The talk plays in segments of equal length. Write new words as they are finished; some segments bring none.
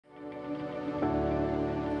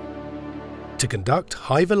To conduct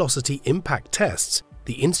high-velocity impact tests,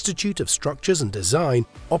 the Institute of Structures and Design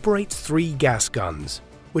operates 3 gas guns,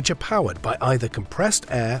 which are powered by either compressed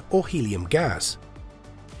air or helium gas.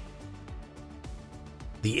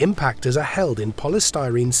 The impactors are held in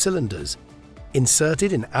polystyrene cylinders,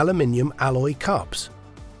 inserted in aluminium alloy cups.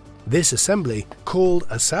 This assembly, called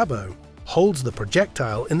a sabot, holds the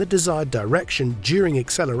projectile in the desired direction during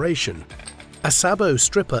acceleration. A sabot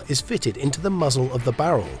stripper is fitted into the muzzle of the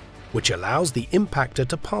barrel, which allows the impactor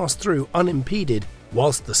to pass through unimpeded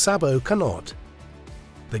whilst the sabot cannot.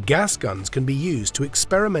 The gas guns can be used to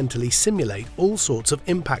experimentally simulate all sorts of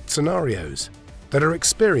impact scenarios that are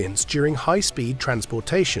experienced during high-speed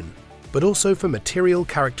transportation, but also for material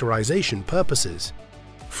characterization purposes.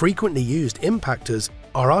 Frequently used impactors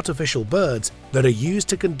are artificial birds that are used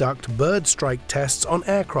to conduct bird strike tests on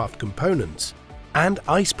aircraft components, and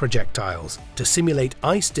ice projectiles to simulate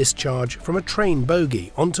ice discharge from a train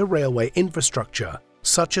bogie onto railway infrastructure,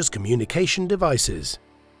 such as communication devices.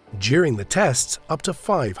 During the tests, up to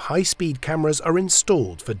 5 high-speed cameras are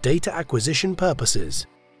installed for data acquisition purposes.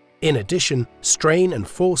 In addition, strain and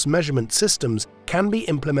force measurement systems can be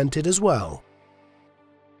implemented as well.